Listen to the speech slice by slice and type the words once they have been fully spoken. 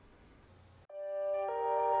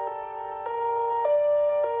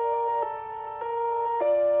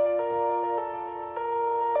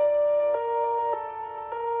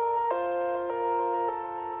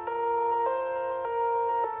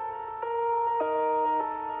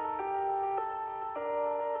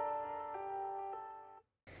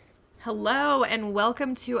Hello, and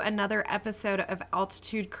welcome to another episode of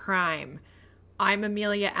Altitude Crime. I'm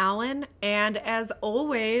Amelia Allen, and as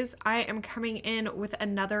always, I am coming in with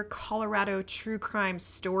another Colorado true crime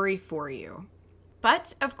story for you.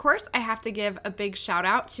 But, of course, I have to give a big shout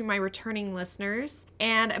out to my returning listeners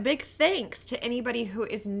and a big thanks to anybody who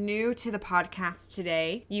is new to the podcast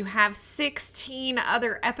today. You have 16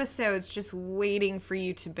 other episodes just waiting for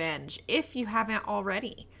you to binge, if you haven't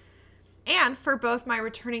already. And for both my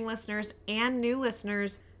returning listeners and new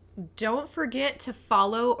listeners, don't forget to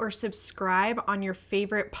follow or subscribe on your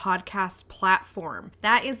favorite podcast platform.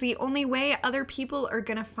 That is the only way other people are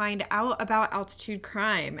going to find out about Altitude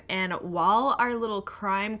Crime. And while our little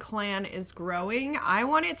crime clan is growing, I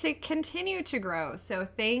want it to continue to grow. So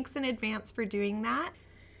thanks in advance for doing that.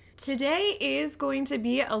 Today is going to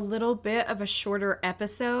be a little bit of a shorter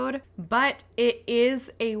episode, but it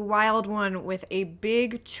is a wild one with a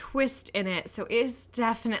big twist in it, so it is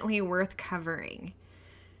definitely worth covering.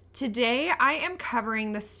 Today, I am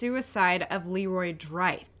covering the suicide of Leroy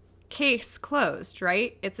Drythe. Case closed,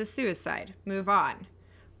 right? It's a suicide. Move on.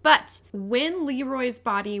 But when Leroy's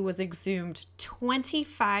body was exhumed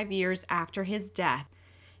 25 years after his death,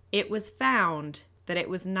 it was found that it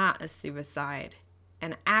was not a suicide,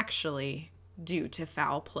 and actually due to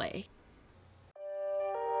foul play.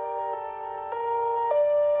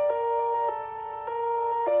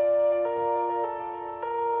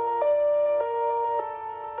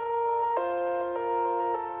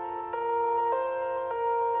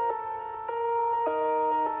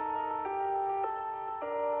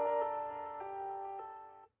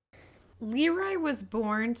 Leroy was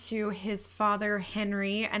born to his father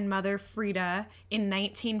Henry and mother Frida in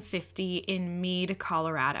 1950 in Meade,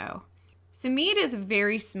 Colorado. So Meade is a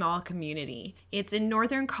very small community. It's in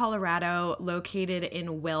northern Colorado, located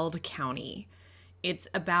in Weld County. It's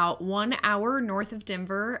about 1 hour north of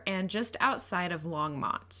Denver and just outside of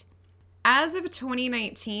Longmont. As of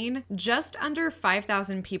 2019, just under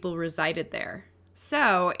 5,000 people resided there.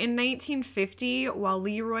 So, in 1950, while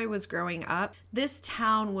Leroy was growing up, this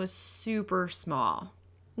town was super small.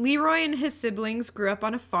 Leroy and his siblings grew up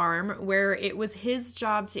on a farm where it was his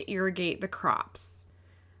job to irrigate the crops.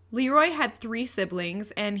 Leroy had 3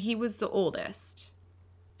 siblings, and he was the oldest.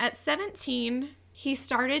 At 17, he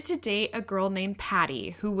started to date a girl named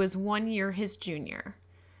Patty, who was 1 year his junior.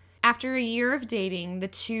 After a year of dating, the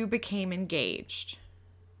two became engaged.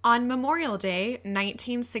 On Memorial Day,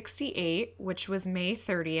 1968, which was May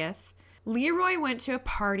 30th, Leroy went to a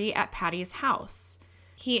party at Patty's house.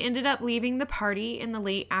 He ended up leaving the party in the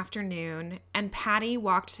late afternoon, and Patty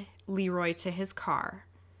walked Leroy to his car.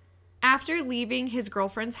 After leaving his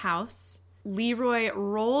girlfriend's house, Leroy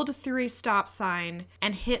rolled through a stop sign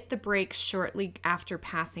and hit the brakes shortly after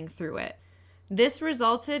passing through it. This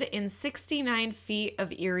resulted in 69 feet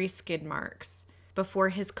of eerie skid marks before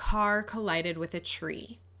his car collided with a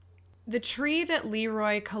tree. The tree that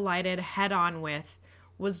Leroy collided head-on with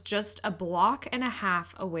was just a block and a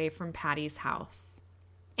half away from Patty's house.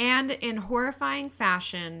 And in horrifying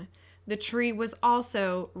fashion, the tree was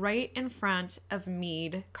also right in front of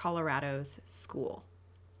Meade, Colorado's school.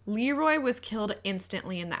 Leroy was killed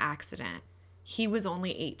instantly in the accident. He was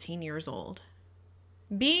only 18 years old.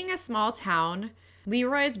 Being a small town,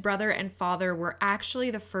 Leroy's brother and father were actually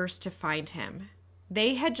the first to find him.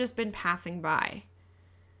 They had just been passing by.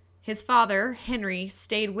 His father, Henry,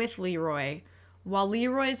 stayed with Leroy, while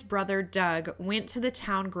Leroy's brother, Doug, went to the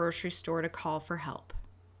town grocery store to call for help.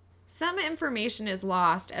 Some information is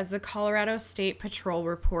lost as the Colorado State Patrol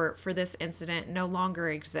report for this incident no longer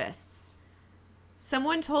exists.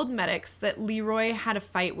 Someone told medics that Leroy had a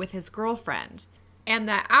fight with his girlfriend, and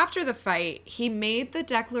that after the fight, he made the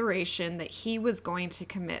declaration that he was going to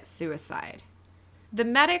commit suicide. The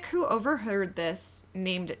medic who overheard this,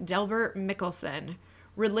 named Delbert Mickelson,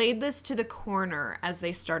 relayed this to the coroner as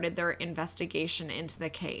they started their investigation into the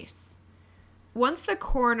case. Once the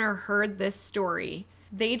coroner heard this story,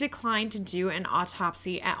 they declined to do an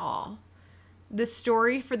autopsy at all. The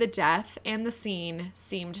story for the death and the scene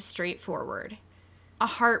seemed straightforward. A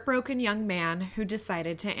heartbroken young man who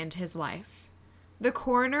decided to end his life. The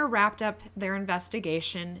coroner wrapped up their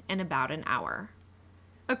investigation in about an hour.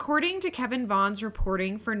 According to Kevin Vaughn's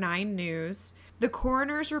reporting for 9 News, the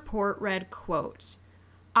coroner's report read, quote,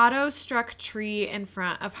 "Otto struck tree in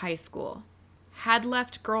front of high school. Had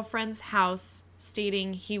left girlfriend's house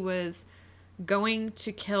stating he was going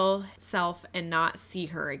to kill himself and not see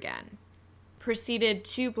her again. Proceeded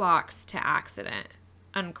 2 blocks to accident."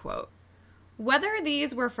 Unquote. Whether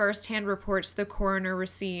these were first-hand reports the coroner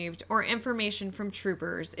received or information from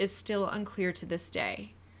troopers is still unclear to this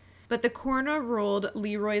day. But the coroner ruled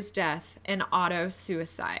Leroy's death an auto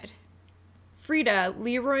suicide. Frida,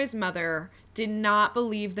 Leroy's mother, did not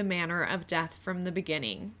believe the manner of death from the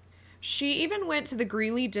beginning. She even went to the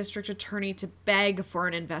Greeley district attorney to beg for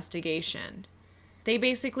an investigation. They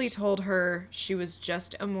basically told her she was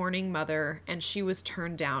just a mourning mother and she was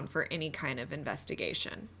turned down for any kind of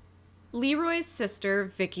investigation. Leroy's sister,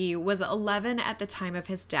 Vicky, was 11 at the time of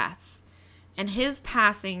his death, and his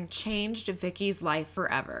passing changed Vicky's life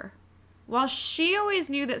forever. While she always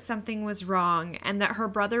knew that something was wrong and that her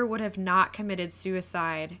brother would have not committed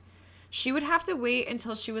suicide, she would have to wait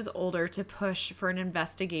until she was older to push for an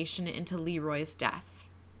investigation into Leroy's death.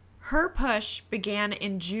 Her push began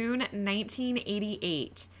in June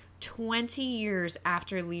 1988, 20 years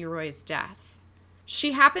after Leroy's death.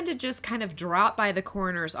 She happened to just kind of drop by the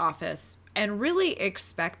coroner's office and really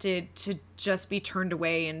expected to just be turned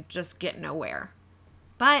away and just get nowhere.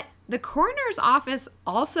 But the coroner's office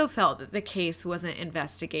also felt that the case wasn't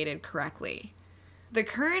investigated correctly. The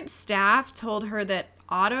current staff told her that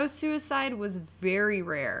auto-suicide was very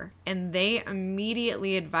rare, and they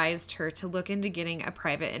immediately advised her to look into getting a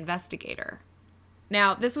private investigator.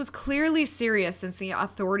 Now, this was clearly serious since the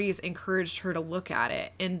authorities encouraged her to look at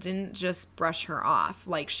it and didn't just brush her off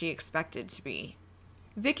like she expected to be.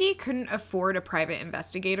 Vicky couldn't afford a private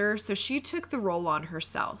investigator, so she took the role on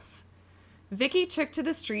herself. Vicky took to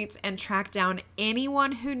the streets and tracked down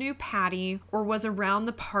anyone who knew Patty or was around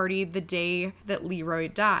the party the day that Leroy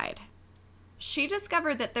died. She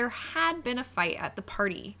discovered that there had been a fight at the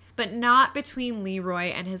party, but not between Leroy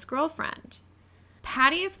and his girlfriend.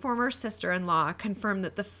 Patty's former sister-in-law confirmed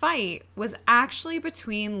that the fight was actually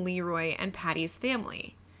between Leroy and Patty's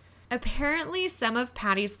family. Apparently, some of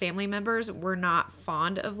Patty's family members were not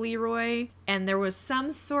fond of Leroy, and there was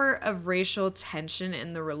some sort of racial tension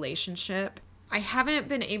in the relationship. I haven't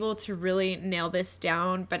been able to really nail this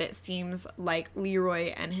down, but it seems like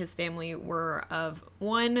Leroy and his family were of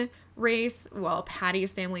one race, while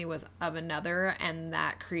Patty's family was of another, and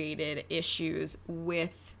that created issues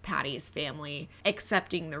with Patty's family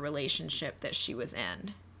accepting the relationship that she was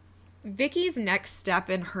in. Vicky's next step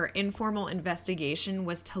in her informal investigation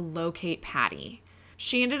was to locate Patty.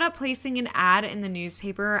 She ended up placing an ad in the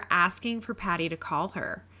newspaper asking for Patty to call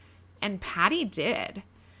her, and Patty did.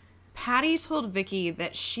 Patty told Vicky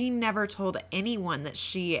that she never told anyone that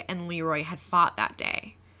she and Leroy had fought that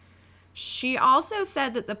day. She also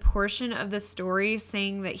said that the portion of the story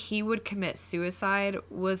saying that he would commit suicide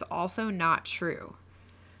was also not true.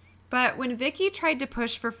 But when Vicky tried to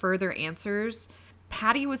push for further answers,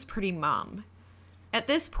 Patty was pretty mum. At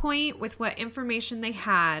this point, with what information they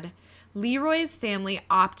had, Leroy's family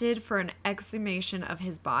opted for an exhumation of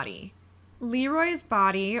his body. Leroy's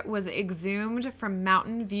body was exhumed from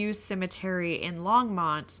Mountain View Cemetery in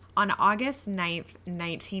Longmont on August 9th,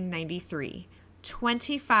 1993,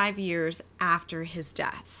 25 years after his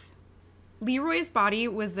death. Leroy's body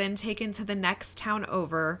was then taken to the next town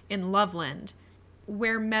over in Loveland,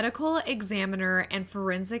 where medical examiner and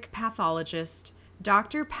forensic pathologist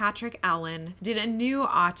Dr. Patrick Allen did a new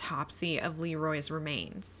autopsy of Leroy's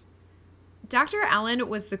remains. Dr. Allen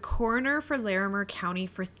was the coroner for Larimer County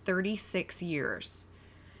for 36 years.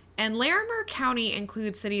 And Larimer County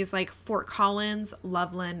includes cities like Fort Collins,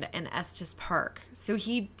 Loveland, and Estes Park, so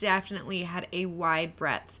he definitely had a wide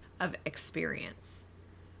breadth of experience.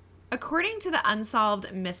 According to the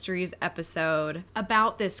Unsolved Mysteries episode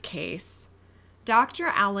about this case, Dr.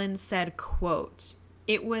 Allen said, quote,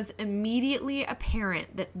 "It was immediately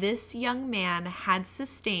apparent that this young man had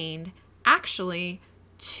sustained, actually,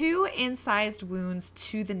 2 incised wounds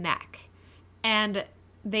to the neck, and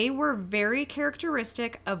they were very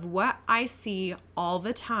characteristic of what I see all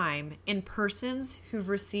the time in persons who've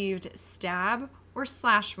received stab or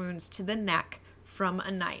slash wounds to the neck from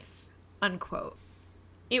a knife," unquote.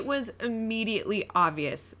 It was immediately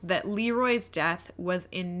obvious that Leroy's death was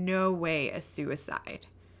in no way a suicide.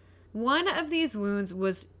 One of these wounds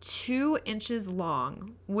was 2 inches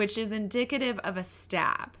long, which is indicative of a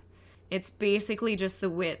stab. It's basically just the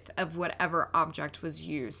width of whatever object was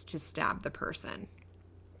used to stab the person.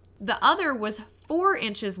 The other was 4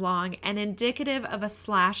 inches long and indicative of a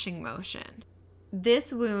slashing motion.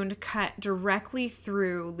 This wound cut directly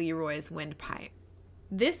through Leroy's windpipe.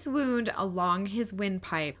 This wound along his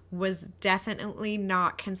windpipe was definitely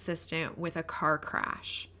not consistent with a car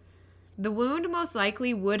crash. The wound most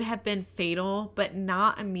likely would have been fatal, but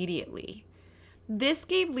not immediately. This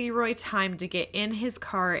gave Leroy time to get in his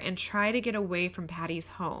car and try to get away from Patty's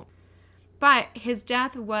home. But his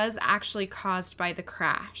death was actually caused by the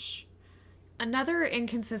crash. Another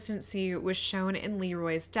inconsistency was shown in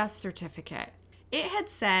Leroy's death certificate. It had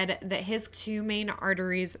said that his 2 main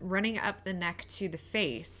arteries running up the neck to the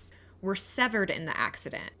face were severed in the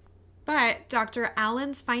accident. But Dr.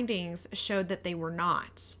 Allen's findings showed that they were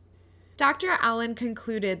not. Dr. Allen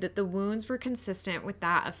concluded that the wounds were consistent with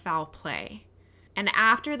that of foul play. And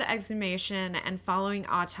after the exhumation and following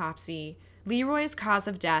autopsy, Leroy's cause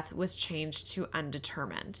of death was changed to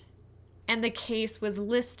undetermined. And the case was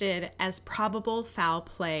listed as probable foul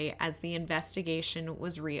play as the investigation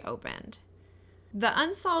was reopened. The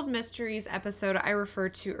Unsolved Mysteries episode I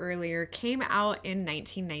referred to earlier came out in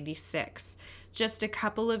 1996, just a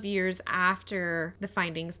couple of years after the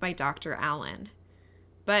findings by Dr. Allen.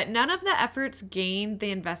 But none of the efforts gained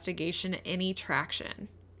the investigation any traction.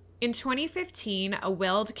 In 2015, a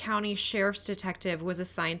Weld County Sheriff's detective was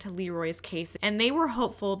assigned to Leroy's case, and they were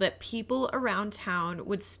hopeful that people around town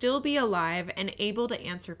would still be alive and able to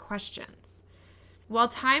answer questions. While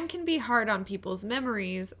time can be hard on people's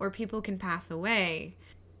memories or people can pass away,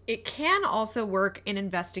 it can also work in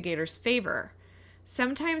investigators' favor.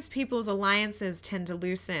 Sometimes people's alliances tend to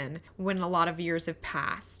loosen when a lot of years have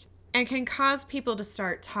passed, and can cause people to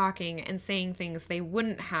start talking and saying things they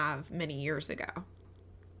wouldn't have many years ago.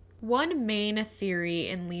 One main theory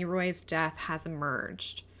in Leroy's death has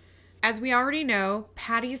emerged. As we already know,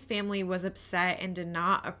 Patty's family was upset and did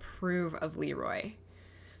not approve of Leroy.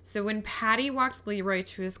 So when Patty walked Leroy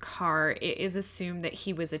to his car, it is assumed that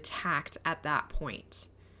he was attacked at that point.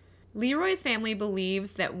 Leroy's family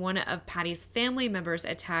believes that one of Patty's family members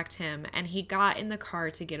attacked him and he got in the car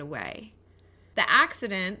to get away. The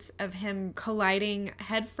accident of him colliding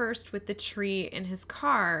headfirst with the tree in his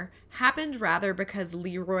car happened rather because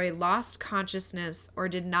Leroy lost consciousness or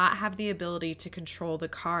did not have the ability to control the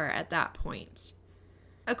car at that point.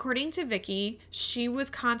 According to Vicky, she was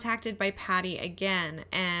contacted by Patty again,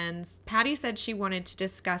 and Patty said she wanted to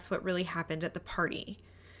discuss what really happened at the party.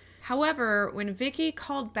 However, when Vicky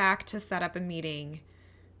called back to set up a meeting,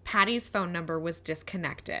 Patty's phone number was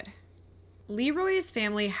disconnected. Leroy's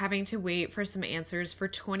family having to wait for some answers for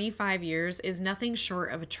 25 years is nothing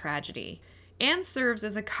short of a tragedy and serves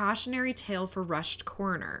as a cautionary tale for rushed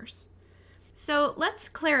coroners. So let's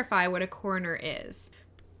clarify what a coroner is,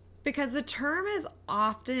 because the term is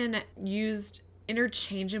often used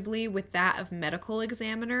interchangeably with that of medical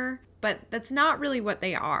examiner, but that's not really what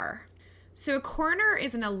they are. So a coroner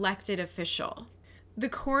is an elected official. The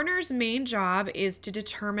coroner's main job is to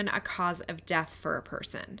determine a cause of death for a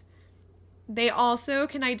person. They also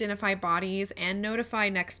can identify bodies and notify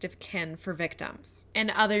next of kin for victims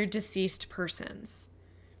and other deceased persons.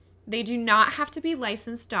 They do not have to be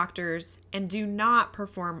licensed doctors and do not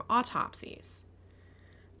perform autopsies.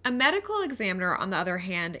 A medical examiner, on the other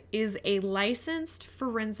hand, is a licensed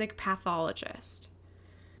forensic pathologist.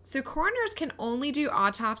 So coroners can only do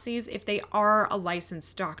autopsies if they are a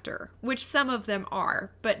licensed doctor, which some of them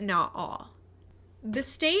are, but not all. The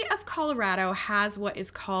state of Colorado has what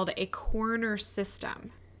is called a coroner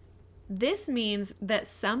system. This means that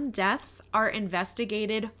some deaths are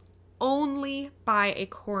investigated only by a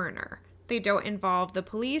coroner. They don't involve the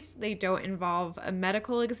police, they don't involve a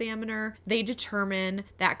medical examiner. They determine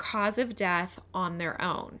that cause of death on their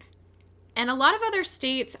own. And a lot of other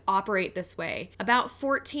states operate this way, about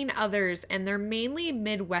 14 others, and they're mainly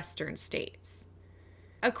Midwestern states.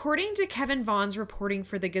 According to Kevin Vaughn's reporting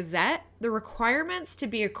for the Gazette, the requirements to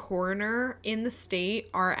be a coroner in the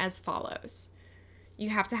state are as follows.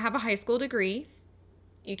 You have to have a high school degree.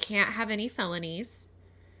 You can't have any felonies.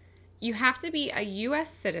 You have to be a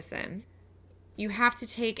U.S. citizen. You have to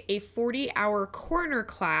take a 40-hour coroner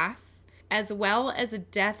class as well as a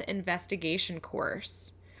death investigation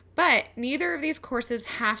course. But neither of these courses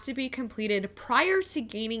have to be completed prior to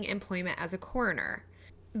gaining employment as a coroner.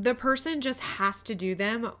 The person just has to do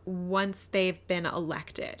them once they've been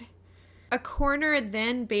elected. A coroner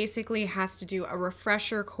then basically has to do a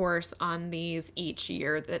refresher course on these each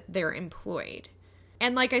year that they're employed.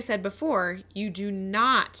 And like I said before, you do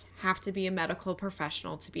not have to be a medical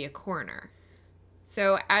professional to be a coroner.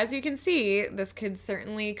 So as you can see, this could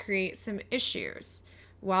certainly create some issues.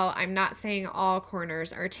 While I'm not saying all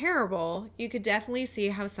coroners are terrible, you could definitely see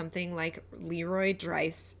how something like Leroy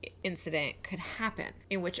Dryth's incident could happen,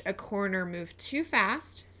 in which a coroner moved too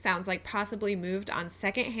fast, sounds like possibly moved on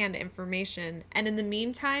secondhand information, and in the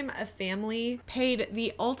meantime, a family paid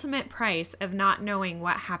the ultimate price of not knowing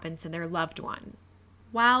what happened to their loved one.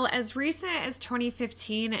 While as recent as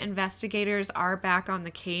 2015, investigators are back on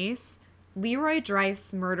the case, Leroy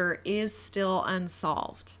Dryth's murder is still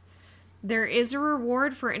unsolved. There is a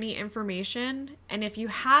reward for any information, and if you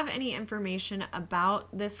have any information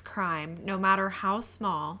about this crime, no matter how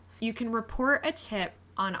small, you can report a tip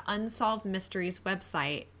on Unsolved Mysteries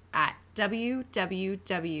website at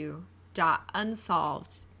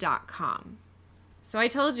www.unsolved.com. So I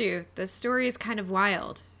told you, this story is kind of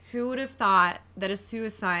wild. Who would have thought that a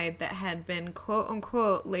suicide that had been quote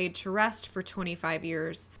unquote laid to rest for 25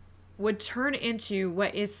 years would turn into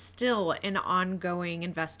what is still an ongoing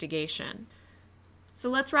investigation? So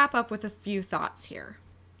let's wrap up with a few thoughts here.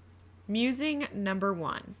 Musing number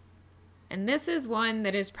 1. And this is one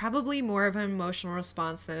that is probably more of an emotional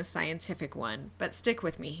response than a scientific one, but stick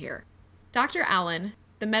with me here. Dr. Allen,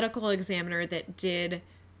 the medical examiner that did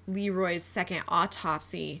Leroy's second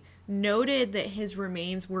autopsy, noted that his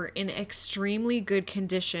remains were in extremely good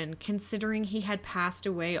condition considering he had passed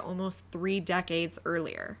away almost 3 decades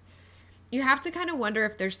earlier. You have to kind of wonder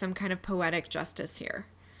if there's some kind of poetic justice here.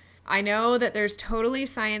 I know that there's totally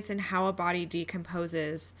science in how a body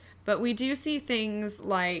decomposes, but we do see things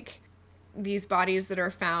like these bodies that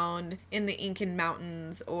are found in the Incan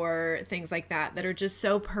mountains or things like that that are just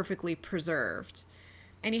so perfectly preserved.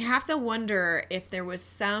 And you have to wonder if there was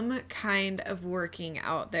some kind of working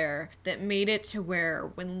out there that made it to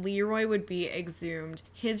where when Leroy would be exhumed,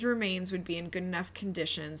 his remains would be in good enough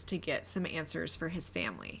conditions to get some answers for his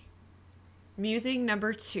family. Musing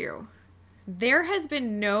number 2. There has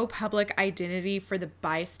been no public identity for the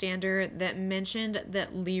bystander that mentioned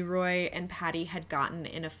that Leroy and Patty had gotten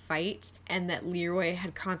in a fight and that Leroy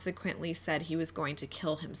had consequently said he was going to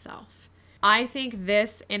kill himself. I think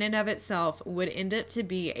this in and of itself would end up to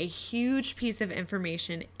be a huge piece of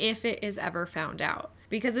information if it is ever found out,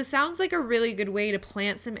 because it sounds like a really good way to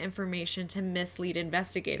plant some information to mislead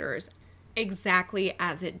investigators, exactly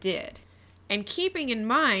as it did. And keeping in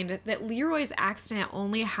mind that Leroy's accident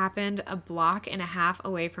only happened a block and a half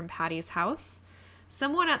away from Patty's house,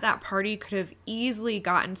 someone at that party could have easily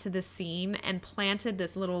gotten to the scene and planted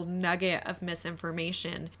this little nugget of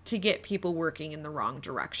misinformation to get people working in the wrong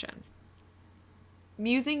direction.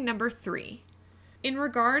 Musing number 3. In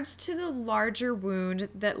regards to the larger wound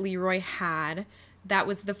that Leroy had, that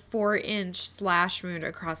was the 4-inch slash wound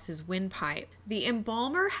across his windpipe, the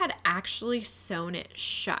embalmer had actually sewn it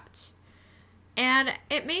shut. And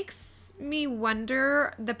it makes me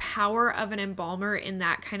wonder the power of an embalmer in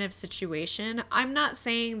that kind of situation. I'm not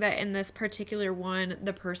saying that in this particular one,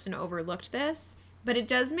 the person overlooked this, but it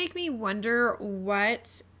does make me wonder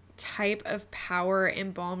what type of power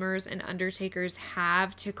embalmers and undertakers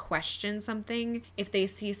have to question something if they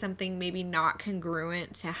see something maybe not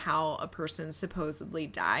congruent to how a person supposedly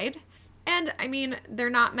died. And I mean,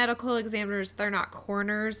 they're not medical examiners, they're not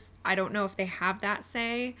coroners. I don't know if they have that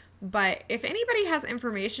say, but if anybody has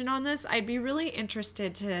information on this, I'd be really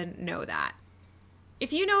interested to know that.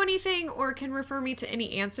 If you know anything or can refer me to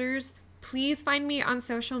any answers, please find me on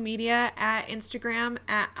social media at Instagram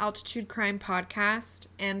at Altitude Crime Podcast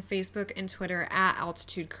and Facebook and Twitter at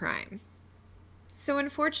Altitude Crime. So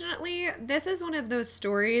unfortunately, this is one of those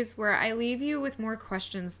stories where I leave you with more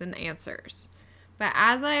questions than answers. But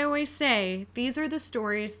as I always say, these are the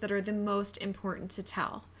stories that are the most important to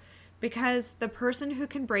tell, because the person who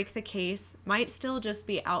can break the case might still just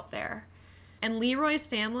be out there. And Leroy's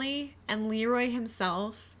family and Leroy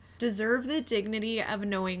himself deserve the dignity of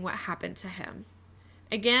knowing what happened to him.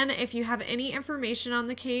 Again, if you have any information on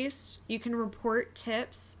the case, you can report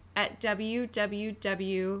tips at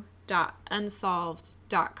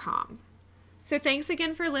www.unsolved.com. So thanks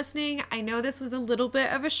again for listening. I know this was a little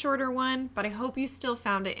bit of a shorter one, but I hope you still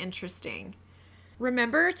found it interesting.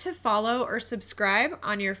 Remember to follow or subscribe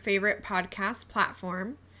on your favorite podcast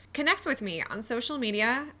platform. Connect with me on social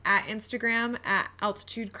media at Instagram at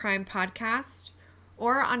Altitude Crime Podcast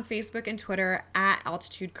or on Facebook and Twitter at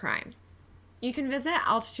Altitude Crime. You can visit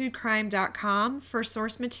altitudecrime.com for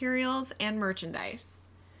source materials and merchandise.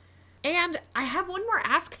 And I have one more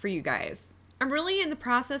ask for you guys. I'm really in the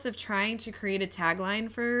process of trying to create a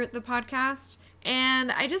tagline for the podcast,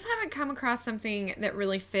 and I just haven't come across something that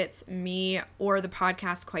really fits me or the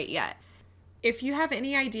podcast quite yet. If you have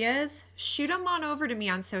any ideas, shoot them on over to me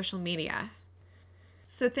on social media.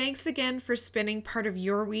 So thanks again for spending part of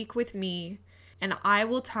your week with me, and I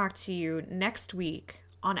will talk to you next week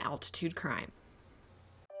on Altitude Crime.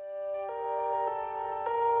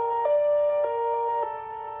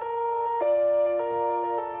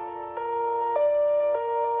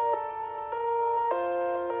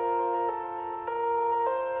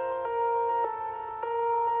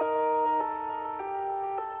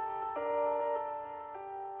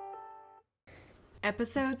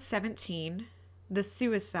 Episode 17, The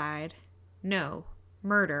Suicide, No,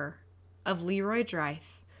 Murder of Leroy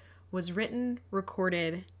Drythe, was written,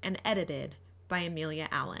 recorded, and edited by Amelia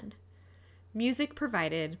Allen. Music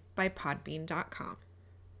provided by Podbean.com.